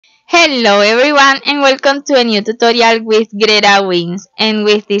Hello everyone and welcome to a new tutorial with GretaWings. And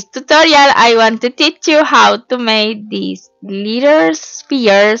with this tutorial I want to teach you how to make these little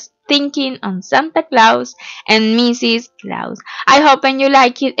spheres thinking on Santa Claus and Mrs. Claus. I hope and you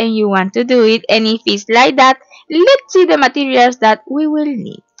like it and you want to do it, and if it's like that, let's see the materials that we will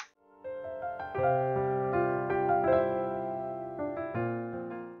need.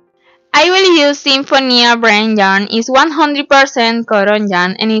 I will use Symphonia brand yarn. It's 100% cotton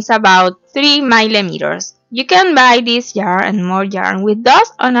yarn and it's about 3 millimeters. You can buy this yarn and more yarn with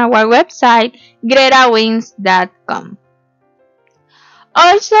us on our website GretaWings.com.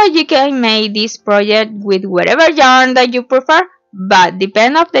 Also, you can make this project with whatever yarn that you prefer, but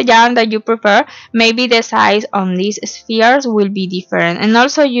depending on the yarn that you prefer, maybe the size on these spheres will be different, and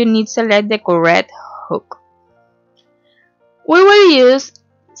also you need to select the correct hook. We will use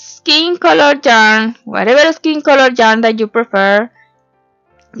skin color yarn, whatever skin color yarn that you prefer.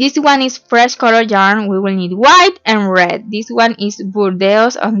 This one is fresh color yarn. We will need white and red. This one is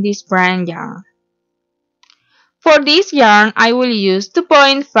Burdeos on this brand yarn. For this yarn, I will use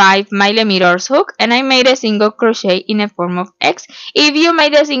 2.5 millimeters hook, and I made a single crochet in a form of X. If you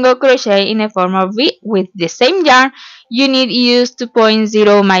made a single crochet in a form of V with the same yarn, you need to use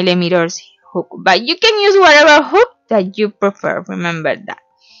 2.0 millimeters hook, but you can use whatever hook that you prefer. Remember that.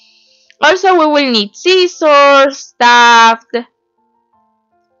 Also, we will need scissors, staff,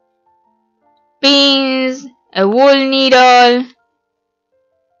 pins, a wool needle.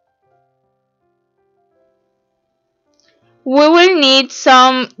 We will need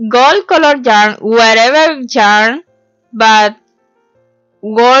some gold colored yarn, whatever yarn, but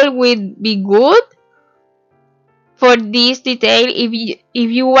gold will be good for this detail if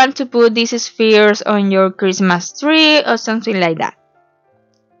you want to put these spheres on your Christmas tree or something like that.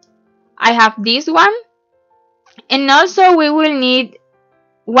 I have this one, and also we will need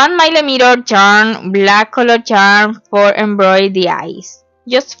 1 millimeter yarn, black colored yarn for embroider the eyes,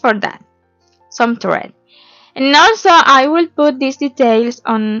 just for that, some thread. And also I will put these details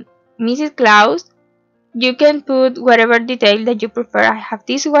on Mrs. Claus. You can put whatever detail that you prefer. I have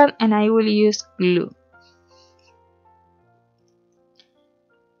this one and I will use glue.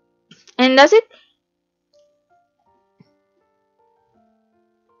 And that's it.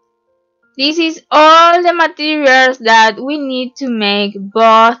 This is all the materials that we need to make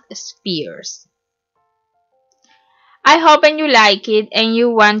both spheres. I hope and you like it and you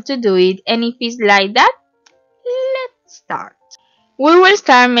want to do it, and if it's like that, let's start. We will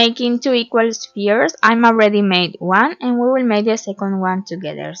start making two equal spheres. I'm already made one and we will make the second one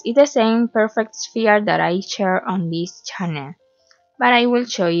together. It's the same perfect sphere that I share on this channel, but I will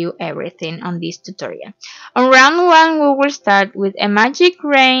show you everything on this tutorial. On round 1 we will start with a magic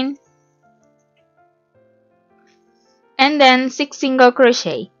rain and then 6 single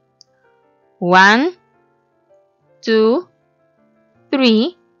crochet. 1, 2,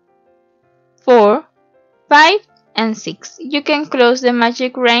 3, 4, 5 and 6. You can close the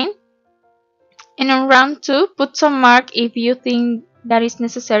magic rain, and on round 2 put some mark if you think that is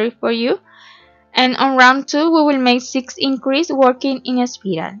necessary for you. And on round 2 we will make 6 increase working in a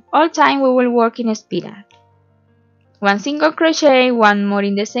spiral. All time we will work in a spiral. 1 single crochet, 1 more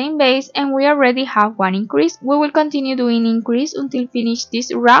in the same base, and we already have 1 increase. We will continue doing increase until finish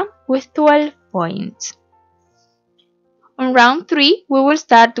this round with 12 points. On round 3 we will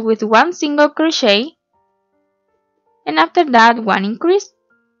start with 1 single crochet, and after that 1 increase.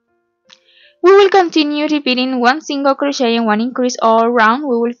 We will continue repeating 1 single crochet and 1 increase all around.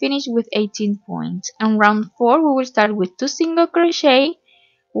 We will finish with 18 points. On round 4 we will start with 2 single crochet,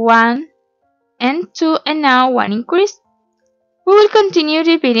 1 and 2, and now 1 increase. We will continue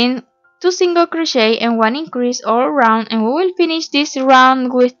repeating 2 single crochet and 1 increase all around, and we will finish this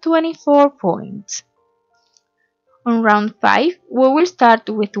round with 24 points. On round 5 we will start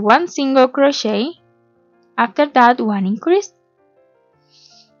with 1 single crochet, after that 1 increase.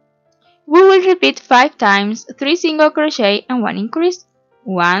 We will repeat 5 times 3 single crochet and 1 increase.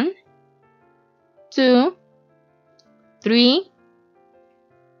 1, 2, 3,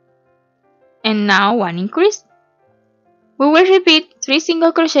 and now 1 increase. We will repeat 3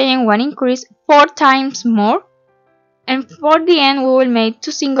 single crochet and 1 increase 4 times more, and for the end we will make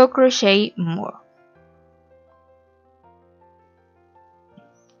 2 single crochet more.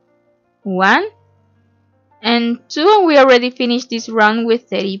 1 and 2, we already finished this round with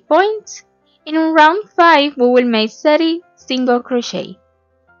 30 points. In round 5 we will make 30 single crochet.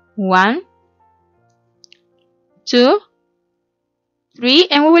 1, 2, 3,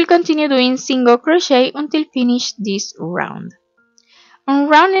 and we will continue doing single crochet until finish this round. On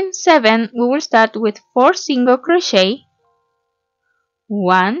round 7 we will start with 4 single crochet,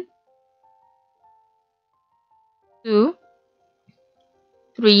 1, 2,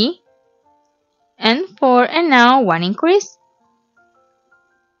 3, and 4, and now 1 increase.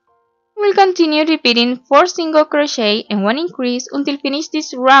 We'll continue repeating 4 single crochet and 1 increase until finish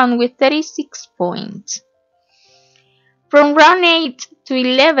this round with 36 points. From round 8 to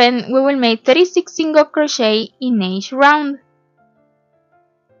 11, we will make 36 single crochet in each round.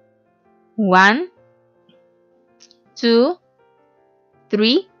 1, 2,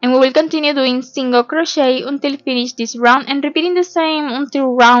 3, and we will continue doing single crochet until finish this round and repeating the same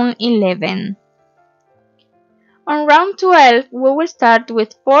until round 11. On round 12, we will start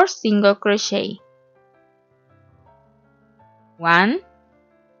with 4 single crochet. 1,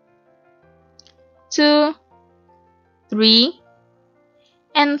 2, 3,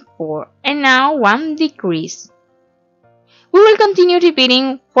 and 4, and now 1 decrease. We will continue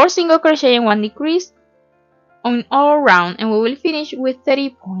repeating 4 single crochet and 1 decrease on all round, and we will finish with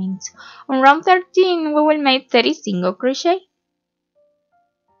 30 points. On round 13, we will make 30 single crochet.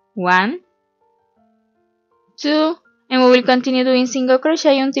 1, 2, and we will continue doing single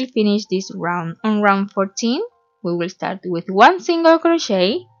crochet until finish this round. On round 14, we will start with 1 single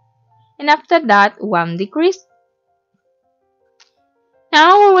crochet, and after that 1 decrease.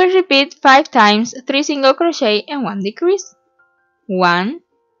 Now we will repeat 5 times 3 single crochet and 1 decrease. 1,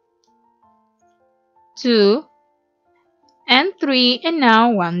 2, and 3, and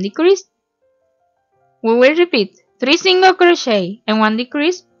now 1 decrease. We will repeat 3 single crochet and 1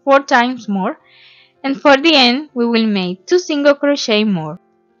 decrease 4 times more, and for the end we will make 2 single crochet more.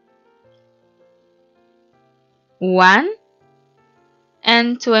 1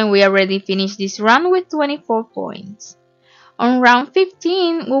 and 2, and we already finished this round with 24 points. On round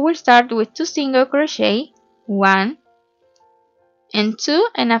 15, we will start with 2 single crochet, 1 and 2,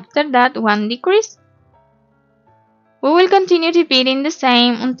 and after that 1 decrease. We will continue repeating the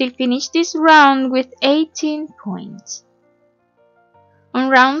same until finish this round with 18 points. On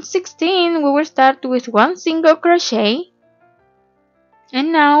round 16, we will start with 1 single crochet,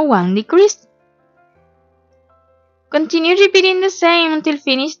 and now 1 decrease. Continue repeating the same until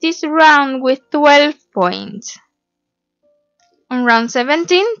finish this round with 12 points. On round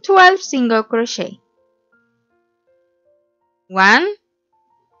 17, 12 single crochet. 1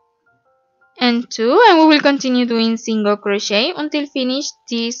 and 2, and we will continue doing single crochet until finish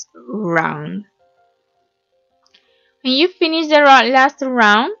this round. When you finish the last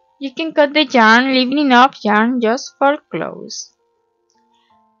round, you can cut the yarn, leaving enough yarn just for clothes.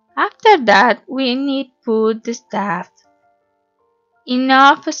 After that, we need to put the staff.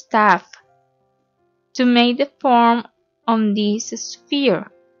 Enough staff to make the form on this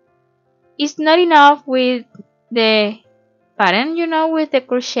sphere. It's not enough with the pattern, with the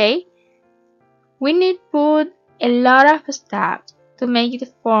crochet. We need to put a lot of stuff to make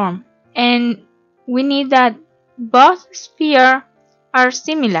the form, and we need that both spheres are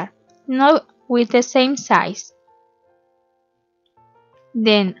similar, not with the same size.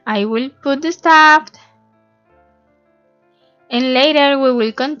 Then I will put the stuff, and later we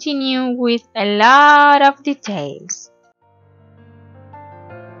will continue with a lot of details.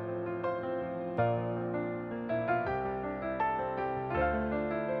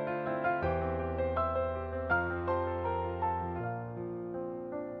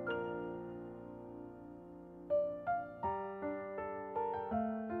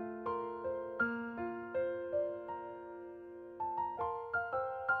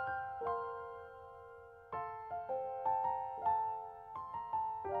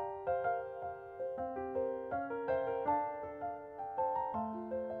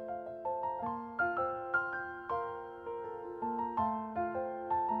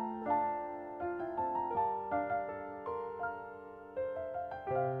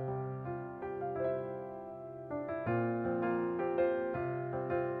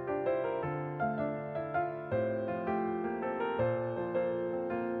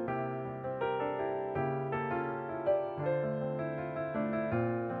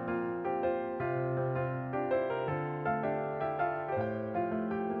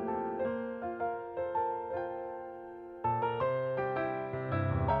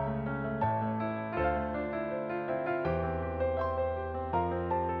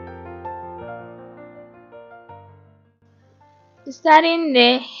 Starting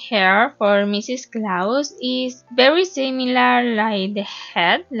the hair for Mrs. Claus is very similar like the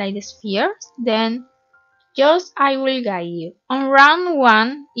head, like the spheres. Then just I will guide you. On round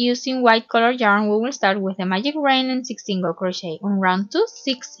 1, using white color yarn, we will start with a magic rain and 6 single crochet. On round 2,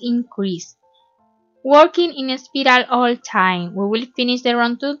 6 increase. Working in a spiral all time. We will finish the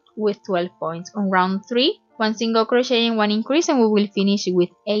round 2 with 12 points. On round 3, 1 single crochet and 1 increase, and we will finish with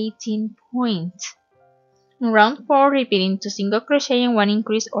 18 points. In round 4, repeating 2 single crochet and 1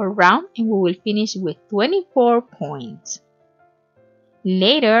 increase all round, and we will finish with 24 points.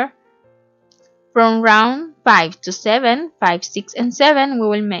 Later, from round 5 to 7, 5, 6, and 7, we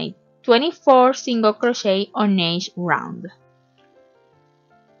will make 24 single crochet on each round.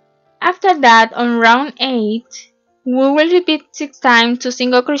 After that, on round 8, we will repeat 6 times 2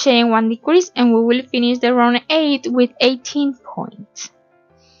 single crochet and 1 decrease, and we will finish the round 8 with 18 points.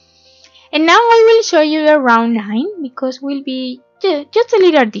 And now I will show you the round 9 because will be just a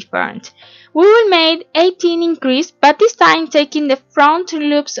little different. We will make 18 increase, but this time taking the front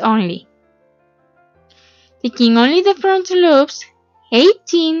loops only. Taking only the front loops,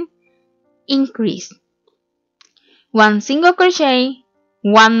 18 increase. 1 single crochet,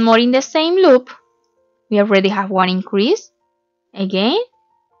 1 more in the same loop. We already have 1 increase. Again,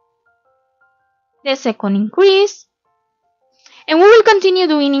 the second increase. And we will continue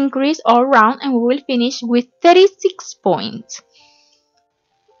doing increase all round, and we will finish with 36 points.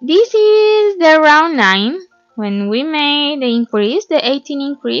 This is the round 9 when we made the increase, the 18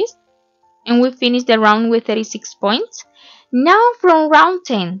 increase, and we finished the round with 36 points. Now from round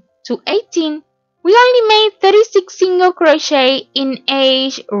 10 to 18, we only made 36 single crochet in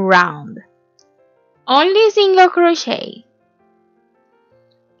each round. Only single crochet.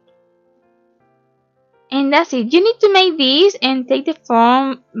 And that's it. You need to make this and take the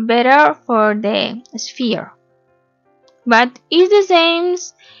form better for the sphere. But it's the same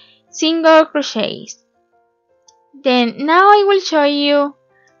single crochets. Then now I will show you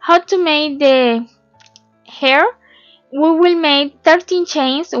how to make the hair. We will make 13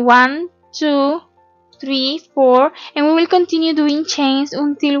 chains, 1, 2, 3, 4, and we will continue doing chains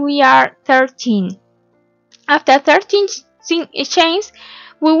until we are 13. After 13 chains,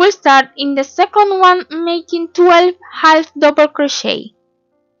 we will start in the second one making 12 half double crochet.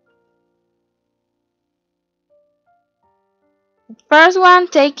 First one,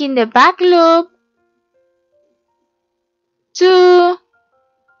 taking the back loop, 2,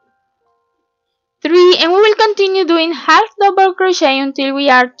 3, and we will continue doing half double crochet until we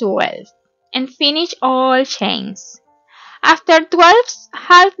are 12 and finish all chains. After 12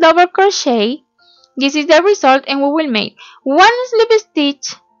 half double crochet, this is the result, and we will make 1 slip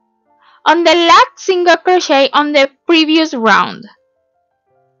stitch on the last single crochet on the previous round.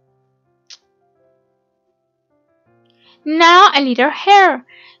 Now a little hair,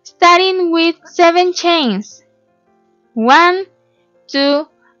 starting with 7 chains. 1, 2,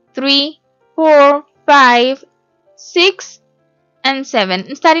 3, 4, 5, 6, and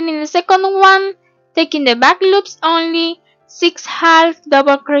 7. Starting in the second one, taking the back loops only, 6 half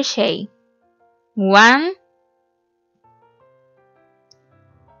double crochet. 1,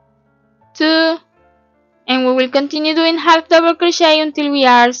 2, and we will continue doing half double crochet until we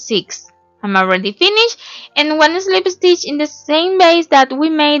are 6. I'm already finished, and 1 slip stitch in the same base that we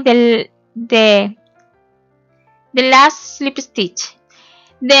made the last slip stitch.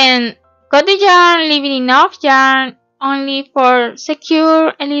 Then cut the yarn, leaving enough yarn only for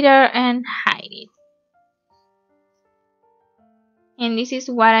secure a little and hide it. And this is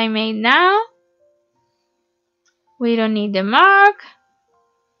what I made now. We don't need the mark.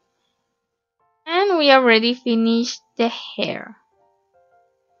 And we already finished the hair.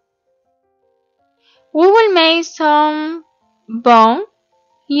 We will make some bow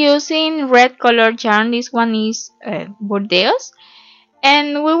using red colored yarn. This one is Bordeaux.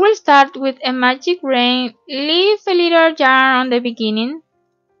 And we will start with a magic rain. Leave a little yarn on the beginning.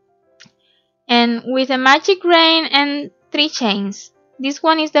 And with a magic rain and 3 chains. This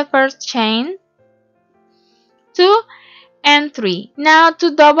one is the first chain. 2 and 3. Now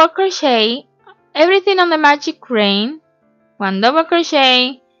to double crochet everything on the magic rain. 1 double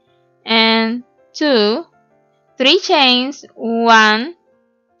crochet and 2, 3 chains, 1,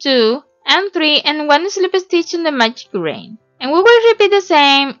 2, and 3, and 1 slip stitch on the magic rain. And we will repeat the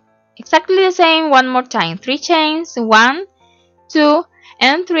same, exactly the same one more time. 3 chains, 1, 2,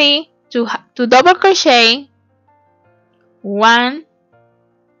 and 3, to double crochet, 1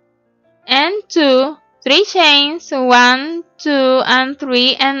 and 2, 3 chains, 1, 2, and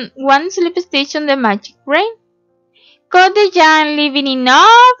 3, and 1 slip stitch on the magic rain. Cut the yarn, leaving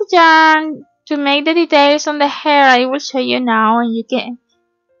enough yarn to make the details on the hair. I will show you now, and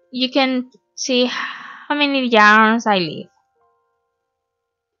you can see how many yarns I leave.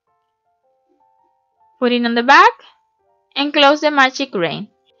 Put it on the back and close the magic rain.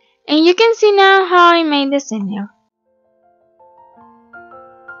 And you can see now how I made the center.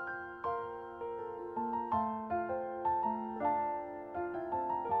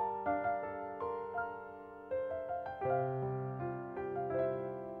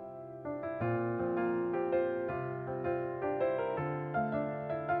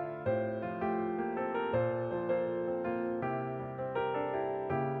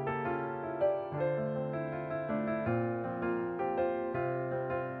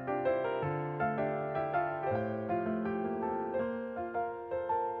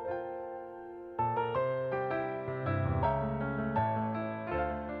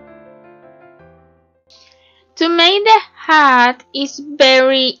 To make the hat is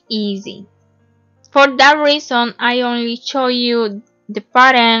very easy. For that reason, I only show you the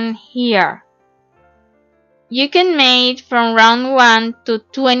pattern here. You can make from round 1 to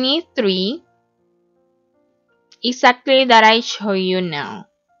 23, exactly that I show you now.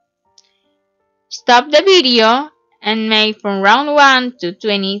 Stop the video and make from round 1 to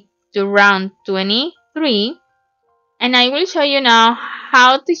 20 to round 23, and I will show you now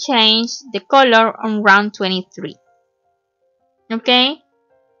how to change the color on round 23. Okay?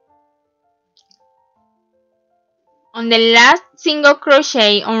 On the last single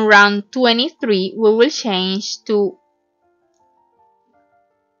crochet on round 23, we will change to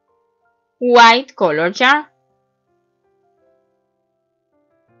white color yarn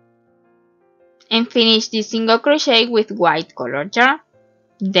and finish the single crochet with white color yarn.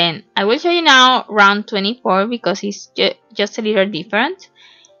 Then I will show you now round 24 because it's just a little different.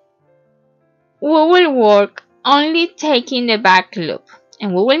 We will work only taking the back loop,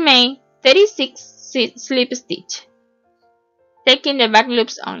 and we will make 36 slip stitch, taking the back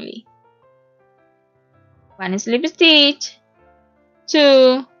loops only. 1 slip stitch,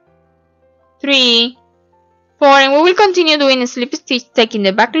 2, 3, 4, and we will continue doing a slip stitch taking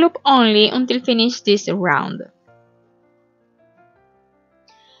the back loop only until finish this round.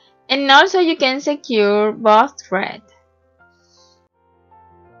 And also you can secure both threads.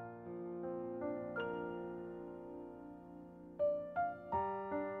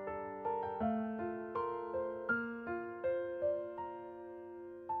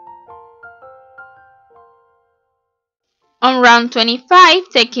 On round 25,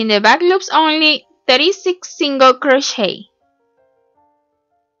 taking the back loops only, 36 single crochet.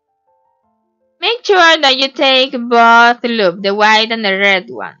 Make sure that you take both loops, the white and the red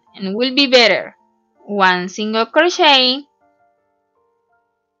one, and will be better. 1 single crochet.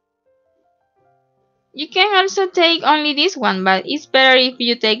 You can also take only this one, but it's better if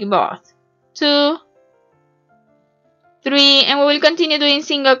you take both. 2, 3, and we will continue doing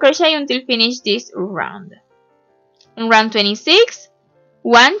single crochet until finish this round. On round 26,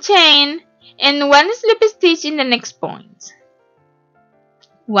 1 chain and 1 slip stitch in the next point.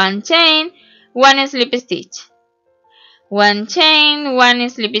 1 chain, 1 slip stitch. 1 chain, 1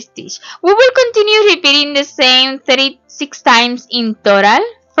 slip stitch. We will continue repeating the same 36 times in total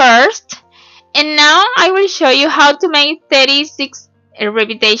first, and now I will show you how to make 36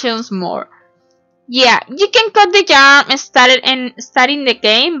 repetitions more. Yeah, you can cut the yarn starting the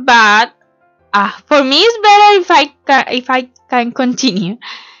game, but for me it's better if I can continue.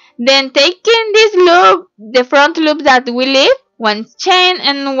 Then taking this loop, the front loop that we leave, 1 chain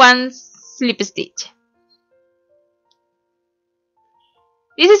and 1 slip stitch.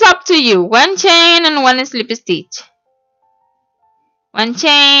 This is up to you. 1 chain and 1 slip stitch. 1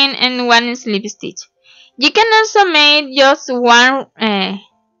 chain and 1 slip stitch. You can also make just 1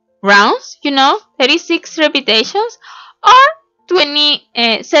 rounds, 36 repetitions, or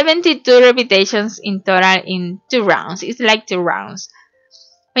 72 repetitions in total in 2 rounds. It's like 2 rounds.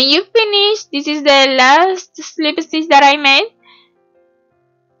 When you finish, this is the last slip stitch that I made.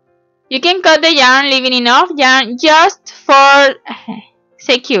 You can cut the yarn, leaving enough yarn just for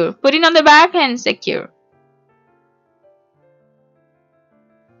secure. Put it on the back and secure.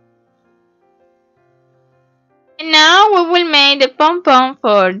 And now we will make the pom-pom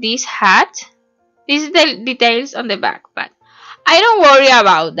for this hat. This is the details on the back, but I don't worry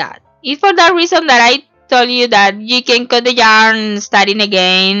about that. It's for that reason that I told you that you can cut the yarn starting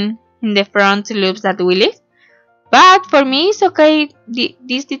again in the front loops that we leave. But for me, it's okay,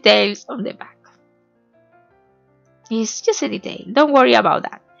 these details on the back. It's just a detail. Don't worry about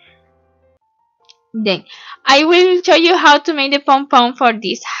that. Then, I will show you how to make the pom-pom for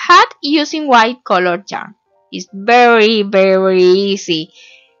this hat using white colored yarn. It's very, very easy.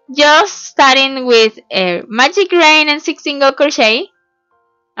 Just starting with a magic rain and 6 single crochet.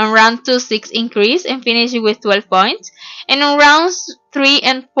 On round 2, 6 increase and finish with 12 points. And on rounds 3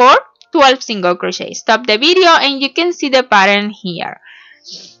 and 4, 12 single crochet. Stop the video and you can see the pattern here.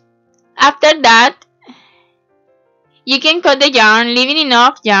 After that, you can cut the yarn, leaving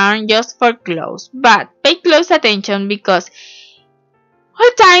enough yarn just for close. But pay close attention because all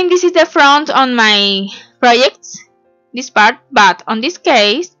the time this is the front on my projects, this part. But on this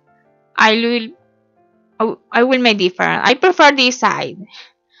case, I will make different. I prefer this side.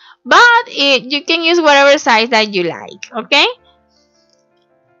 But you can use whatever size that you like, okay?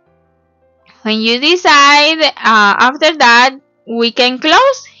 When you decide, after that, we can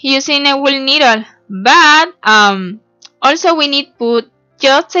close using a wool needle. But also we need put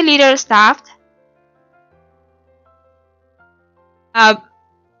just a little stuff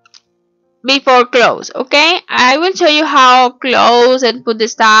before close. Okay, I will show you how close and put the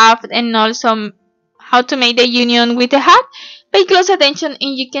stuff, and also how to make the union with the hat. Pay close attention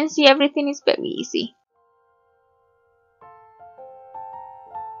and you can see everything is very easy.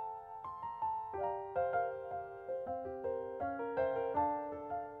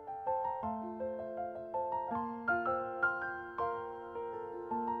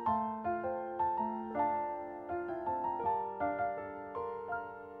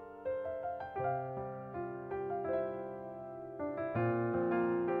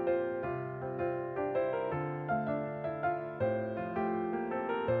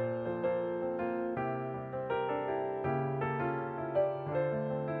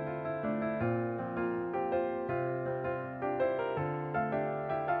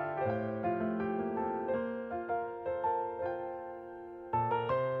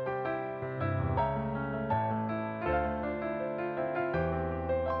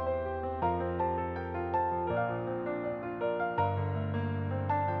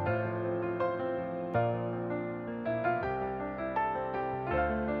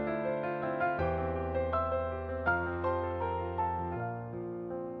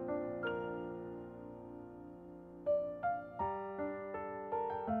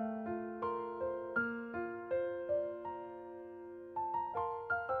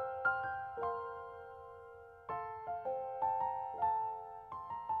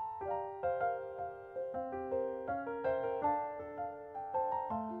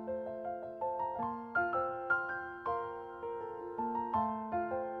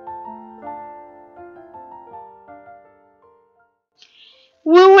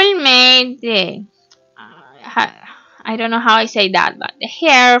 We will make the I don't know how I say that, but the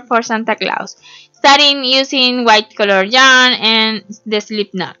hair for Santa Claus, starting using white color yarn and the slip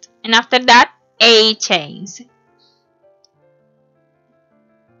knot, and after that 8 chains.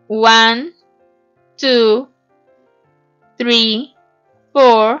 1, 2, 3,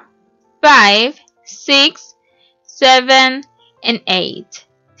 4, 5, 6, 7, and 8.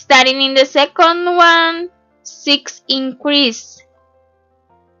 Starting in the second one, 6 increase,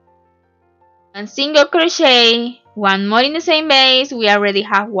 1 single crochet, 1 more in the same base. We already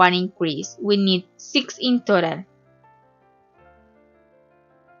have 1 increase. We need 6 in total.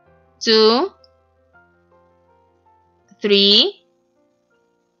 2, 3,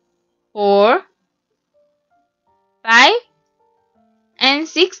 4, 5, and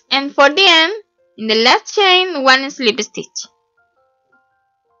 6, and for the end, in the last chain, 1 slip stitch.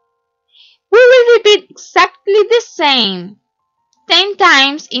 We will repeat exactly the same 10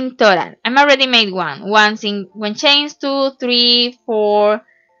 times in total. I'm already made one. 1 chains, 2, 3, 4,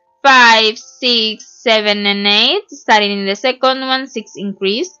 5, 6, 7, and 8. Starting in the second one, 6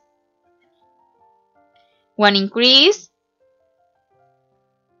 increase, 1 increase,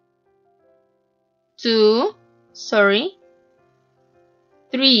 2, 3,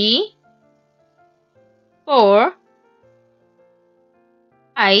 4,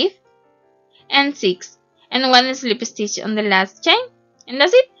 5, and 6, and 1 slip stitch on the last chain, and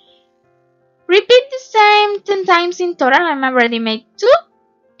that's it. Repeat the same 10 times in total. I'm already made 2,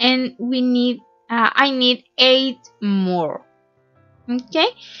 and I need 8 more. Okay,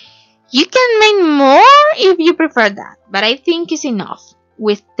 you can make more if you prefer that, but I think it's enough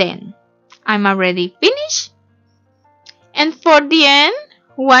with 10. I'm already finished, and for the end,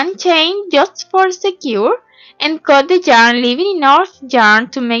 1 chain just for secure, and cut the yarn, leaving enough yarn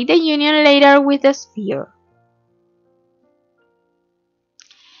to make the union later with the sphere.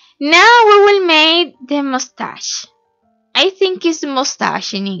 Now we will make the mustache. I think it's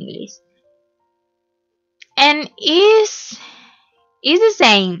mustache in English, and is the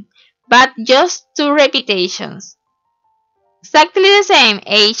same, but just 2 repetitions. Exactly the same,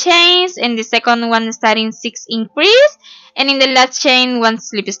 8 chains, and the second one starting 6 increase, and in the last chain 1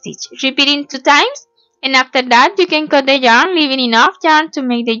 slip stitch, repeating 2 times, and after that you can cut the yarn, leaving enough yarn to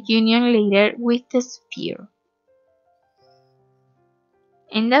make the union later with the sphere.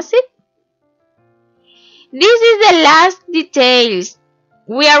 And that's it. This is the last details.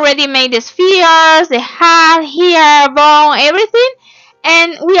 We already made the spheres, the hat, hair, bone, everything,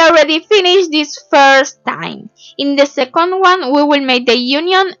 and we already finished this first time. In the second one, we will make the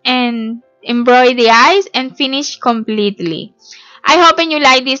union and embroider the eyes and finish completely. I hope you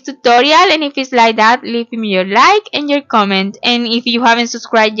like this tutorial, and if it's like that, leave me your like and your comment. And if you haven't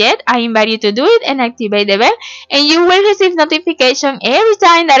subscribed yet, I invite you to do it and activate the bell, and you will receive notification every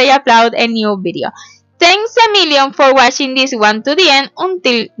time that I upload a new video. Thanks a million for watching this one to the end.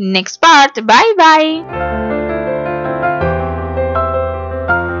 Until next part, bye bye.